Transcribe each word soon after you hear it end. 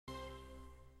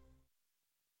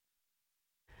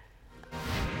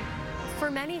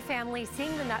For many families,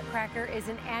 seeing the Nutcracker is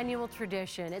an annual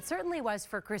tradition. It certainly was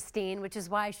for Christine, which is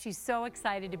why she's so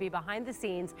excited to be behind the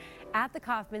scenes at the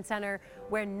Kaufman Center,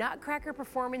 where Nutcracker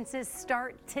performances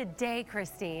start today,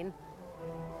 Christine.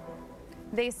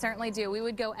 They certainly do. We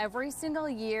would go every single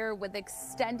year with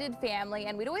extended family,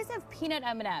 and we'd always have peanut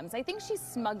M&Ms. I think she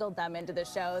smuggled them into the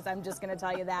shows. I'm just going to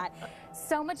tell you that.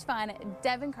 So much fun.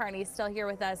 Devin Carney's still here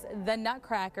with us, the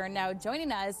Nutcracker, now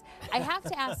joining us. I have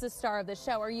to ask the star of the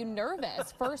show, are you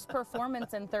nervous? First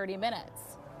performance in 30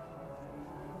 minutes.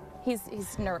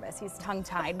 He's nervous. He's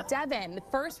tongue-tied. Devin,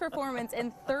 first performance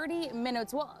in 30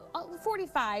 minutes. Well,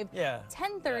 45. Yeah.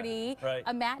 10:30. Yeah, right.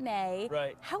 A matinee.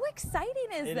 Right. How exciting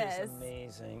is this? It is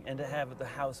amazing, and to have the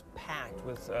house packed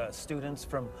with students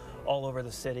from all over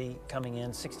the city coming in.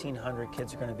 1,600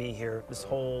 kids are going to be here. This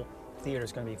whole theater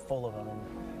is going to be full of them in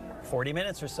 40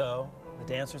 minutes or so. The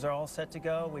dancers are all set to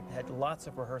go. We've had lots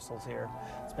of rehearsals here.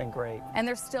 It's been great. And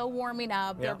they're still warming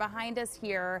up. Yeah. They're behind us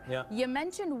here. Yeah. You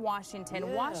mentioned Washington.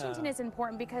 Yeah. Washington is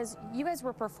important because you guys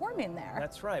were performing there.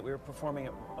 That's right. We were performing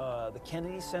at the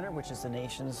Kennedy Center, which is the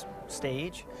nation's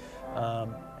stage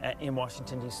in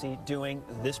Washington, D.C., doing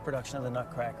this production of the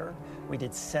Nutcracker. We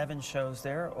did 7 shows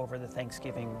there over the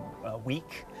Thanksgiving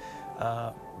week.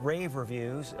 Rave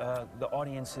reviews. The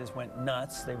audiences went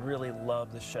nuts. They really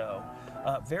loved the show.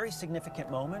 Very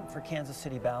significant moment for Kansas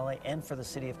City Ballet and for the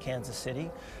city of Kansas City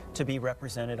to be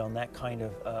represented on that kind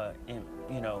of,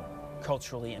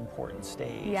 culturally important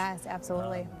stage. Yes,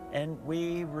 absolutely. And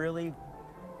we really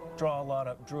drew a lot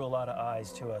of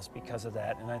eyes to us because of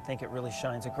that, and I think it really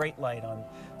shines a great light on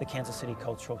the Kansas City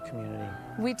cultural community.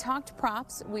 We talked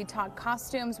props, we talked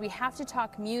costumes, we have to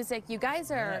talk music. You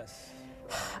guys are... Yes.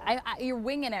 You're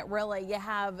winging it, really. You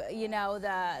have,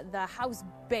 the house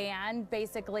band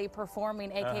basically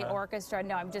performing, aka orchestra.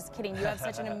 No, I'm just kidding. You have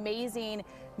such an amazing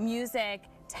music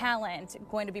talent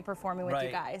going to be performing with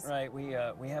you guys. Right. We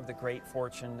have the great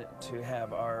fortune to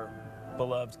have our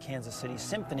beloved Kansas City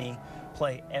Symphony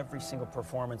play every single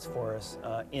performance for us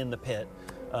in the pit,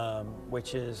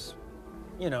 which is,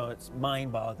 it's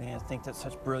mind-boggling. I think that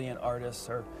such brilliant artists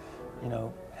are,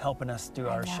 helping us do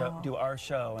our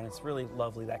show, and it's really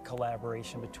lovely, that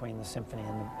collaboration between the symphony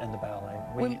and the ballet.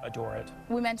 We adore it.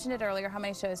 We mentioned it earlier. How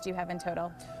many shows do you have in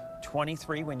total?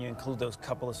 23 when you include those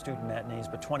couple of student matinees,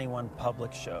 but 21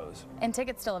 public shows. And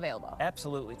tickets still available?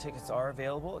 Absolutely. Tickets are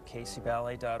available at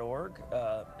kcballet.org,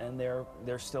 and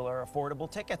there still are affordable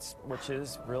tickets, which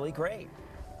is really great.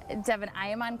 Devin, I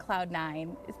am on cloud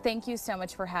 9. Thank you so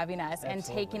much for having us and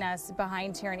taking us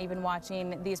behind here and even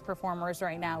watching these performers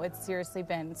right now. It's seriously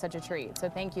been such a treat. So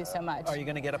thank you so much. Are you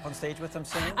going to get up on stage with them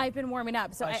soon? I've been warming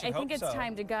up, so I think it's so.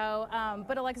 time to go.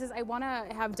 But Alexis, I want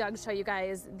to have Doug show you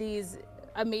guys these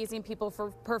amazing people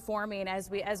for performing as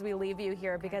we leave you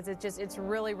here, because it's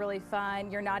really, really fun.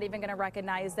 You're not even going to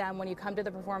recognize them when you come to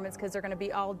the performance because they're going to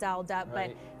be all dolled up.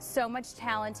 Right. But so much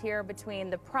talent here between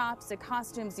the props, the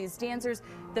costumes, these dancers,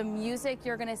 the music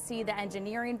you're going to see, the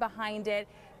engineering behind it.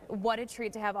 What a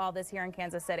treat to have all this here in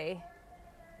Kansas City.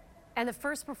 And the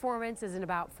first performance is in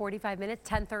about 45 minutes.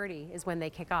 10:30 is when they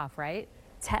kick off, right?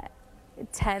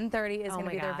 10:30 is going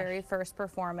to be their gosh. very first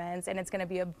performance, and it's going to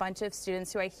be a bunch of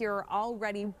students who I hear are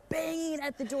already banging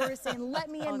at the door saying, "Let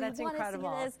me in, that's we want to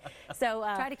incredible. see this." So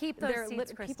Try to keep those seats, people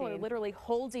are Christine. literally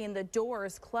holding the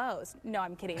doors closed. No,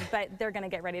 I'm kidding, but they're going to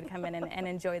get ready to come in and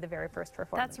enjoy the very first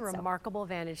performance. That's a remarkable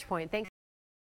vantage point. Thanks.